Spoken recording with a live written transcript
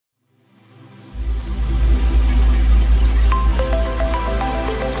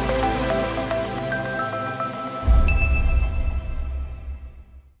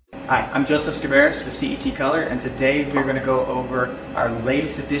I'm Joseph Sciberras with CColor, and today we're going to go over our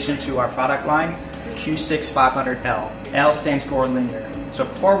latest addition to our product line, the Q6-500 L. L stands for linear. So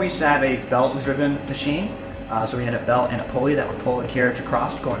before we used to have a belt-driven machine, so we had a belt and a pulley that would pull the carriage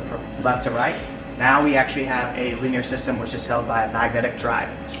across going from left to right. Now we actually have a linear system which is held by a magnetic drive.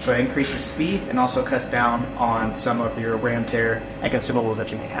 So it increases speed and also cuts down on some of your wear and tear and consumables that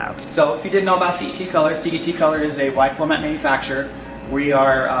you may have. So if you didn't know about CColor is a wide format manufacturer. We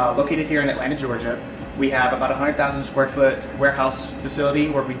are located here in Atlanta, Georgia. We have about 100,000 square foot warehouse facility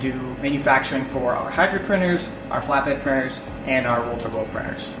where we do manufacturing for our hybrid printers, our flatbed printers, and our roll-to-roll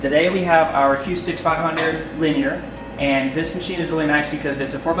printers. Today we have our Q6-500 Linear. And this machine is really nice because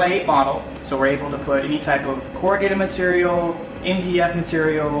it's a 4x8 model, so we're able to put any type of corrugated material, MDF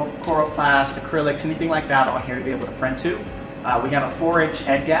material, coroplast, acrylics, anything like that on here to be able to print to. We have a 4-inch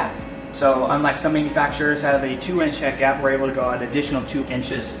head gap, so unlike some manufacturers have a 2-inch head gap, we're able to go an additional 2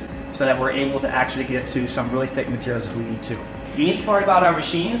 inches so that we're able to actually get to some really thick materials if we need to. The unique part about our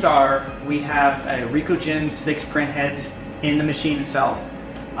machines are we have a RicoGen 6 print heads in the machine itself.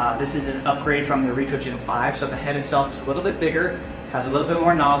 This is an upgrade from the RicoGen 5, so the head itself is a little bit bigger, has a little bit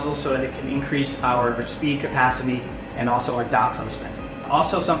more nozzle so that it can increase our speed capacity and also our dot placement.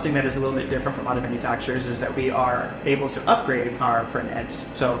 Also, something that is a little bit different from other manufacturers is that we are able to upgrade our print heads.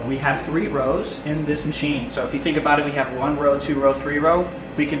 So we have 3 rows in this machine. So if you think about it, we have 1 row, 2 row, 3 row.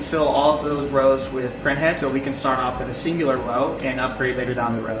 We can fill all of those rows with print heads, or we can start off with a singular row and upgrade later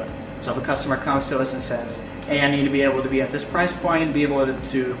down the road. So if a customer comes to us and says, hey, I need to be able to be at this price point, be able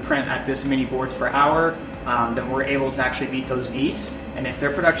to print at this many boards per hour, then we're able to actually meet those needs. And if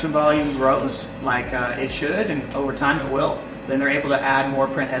their production volume grows like it should, and over time it will, then they're able to add more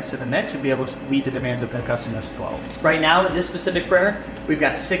print heads to the mix and be able to meet the demands of their customers as well. Right now with this specific printer, we've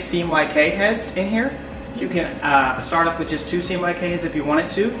got 6 CMYK heads in here. You can start off with just 2 CMYK heads if you wanted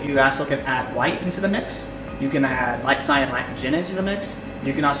to. You also can add white into the mix. You can add light cyan and light magenta into the mix.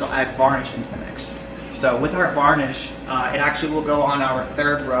 You can also add varnish into the mix. So with our varnish, it actually will go on our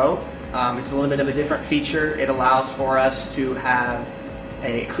 3rd row. It's a little bit of a different feature. It allows for us to have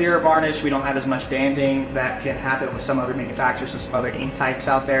a clearer varnish. We don't have as much banding that can happen with some other manufacturers and some other ink types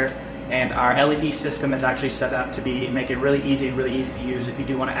out there. And our LED system is actually set up to make it really easy to use if you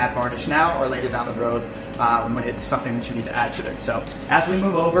do want to add varnish now or later down the road when it's something that you need to add to it. So as we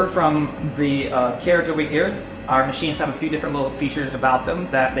move over from the carriage over here, our machines have a few different little features about them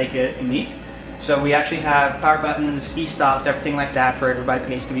that make it unique. So we actually have power buttons, e-stops, everything like that for everybody who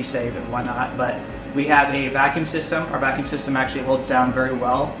needs to be safe and whatnot. But we have a vacuum system. Our vacuum system actually holds down very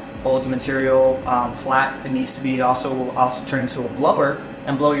well, holds material flat. It needs to be will also turn into a blower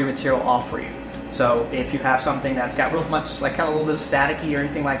and blow your material off for you. So if you have something that's got real much, like kind of a little bit of staticky or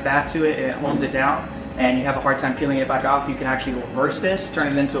anything like that to it, and it holds it down, and you have a hard time peeling it back off, you can actually reverse this, turn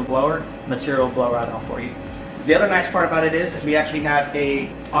it into a blower, material will blow right off for you. The other nice part about it is we actually have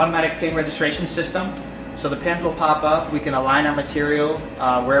a automatic pin registration system. So the pins will pop up, we can align our material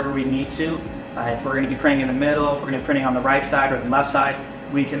wherever we need to. If we're going to be printing in the middle, if we're going to be printing on the right side or the left side,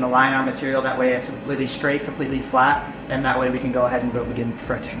 we can align our material that way it's completely straight, completely flat, and that way we can go ahead and begin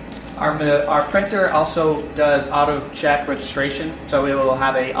printing. Our printer also does AutoCheck Registration, so it will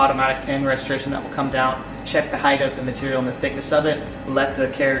have a automatic pin registration that will come down, check the height of the material and the thickness of it, let the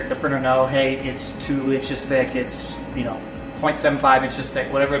printer know, hey, it's 2 inches thick, it's 0.75 inches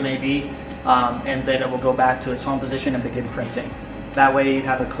thick, whatever it may be, and then it will go back to its home position and begin printing. That way you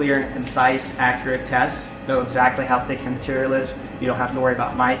have a clear and concise, accurate test, know exactly how thick your material is. You don't have to worry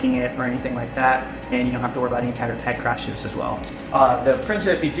about miking it or anything like that, and you don't have to worry about any type of head crashes as well. The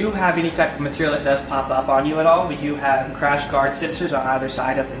printer, if you do have any type of material that does pop up on you at all, we do have crash guard sensors on either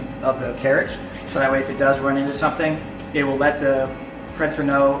side of the carriage, so that way if it does run into something, it will let the printer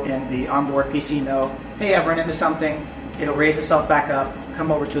know and the onboard PC know, hey, I've run into something. It'll raise itself back up,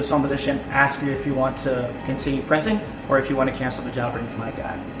 come over to its home position, ask you if you want to continue printing or if you want to cancel the job or anything like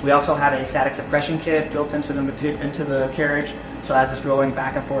that. We also have a static suppression kit built into the carriage, so as it's rolling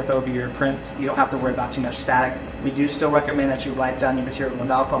back and forth over your prints, you don't have to worry about too much static. We do still recommend that you wipe down your material with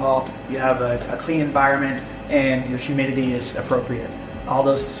alcohol, you have a clean environment, and your humidity is appropriate. All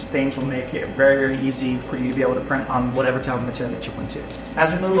those things will make it very, very easy for you to be able to print on whatever type of material that you want to.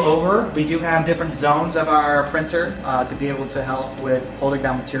 As we move over, we do have different zones of our printer to be able to help with holding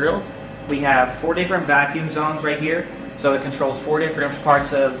down material. We have 4 different vacuum zones right here. So it controls 4 different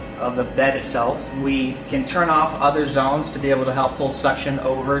parts of the bed itself. We can turn off other zones to be able to help pull suction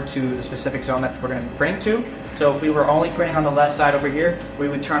over to the specific zone that we're going to be printing to. So if we were only printing on the left side over here, we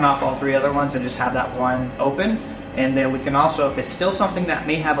would turn off all 3 other ones and just have that one open. And then we can also, if it's still something that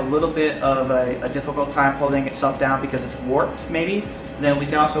may have a little bit of a difficult time holding itself down because it's warped maybe, then we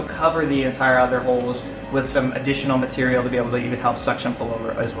can also cover the entire other holes with some additional material to be able to even help suction pull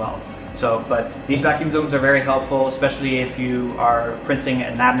over as well. So, but these vacuum zooms are very helpful, especially if you are printing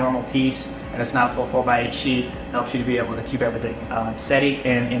an abnormal piece and it's not a full 4x8 sheet. It helps you to be able to keep everything steady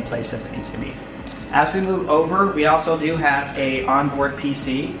and in place as it needs to be. As we move over, we also do have a onboard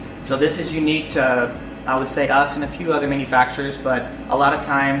PC. So this is unique to, I would say, us and a few other manufacturers, but a lot of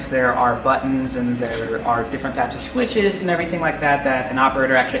times there are buttons and there are different types of switches and everything like that that an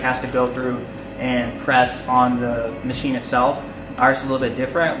operator actually has to go through and press on the machine itself. Ours is a little bit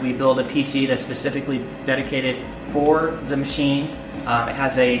different. We build a PC that's specifically dedicated for the machine. It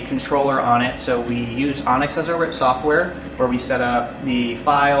has a controller on it, so we use Onyx as our RIP software, where we set up the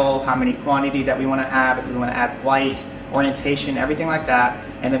file, how many quantity that we want to have, if we want to add white, orientation, everything like that,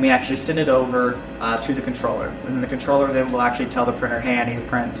 and then we actually send it over to the controller. And then the controller then will actually tell the printer, hey, I need to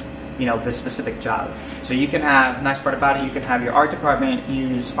print, you know, this specific job. So you can have, nice part about it, you can have your art department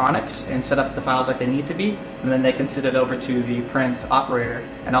use Onyx and set up the files like they need to be, and then they can send it over to the print operator,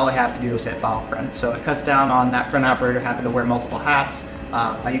 and all they have to do is hit file print. So it cuts down on that print operator having to wear multiple hats.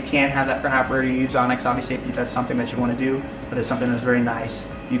 You can have that print operator use Onyx, obviously, if that's something that you want to do, but it's something that's very nice.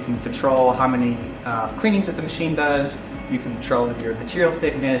 You can control how many cleanings that the machine does. You can control your material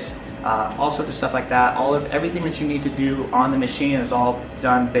thickness, all sorts of stuff like that. Everything that you need to do on the machine is all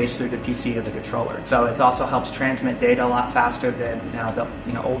done based through the PC of the controller. So it also helps transmit data a lot faster than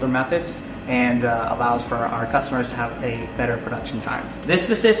the older methods, and allows for our customers to have a better production time. This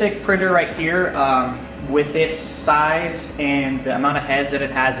specific printer right here, with its size and the amount of heads that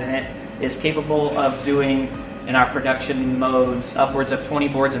it has in it, is capable of doing, in our production modes, upwards of 20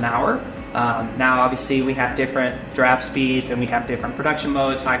 boards an hour. Now obviously we have different draft speeds and we have different production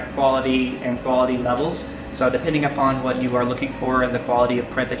modes, high quality and quality levels. So depending upon what you are looking for and the quality of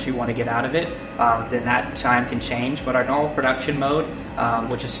print that you want to get out of it, then that time can change. But our normal production mode,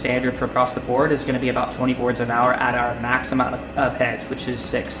 which is standard for across the board, is going to be about 20 boards an hour at our max amount of heads, which is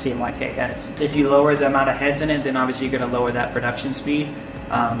 6 CMYK heads. If you lower the amount of heads in it, then obviously you're going to lower that production speed.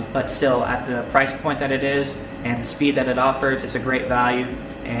 But still, at the price point that it is and the speed that it offers, it's a great value.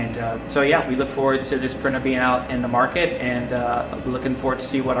 And so yeah, we look forward to this printer being out in the market, and looking forward to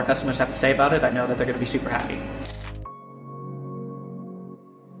see what our customers have to say about it. I know that they're going to be super happy.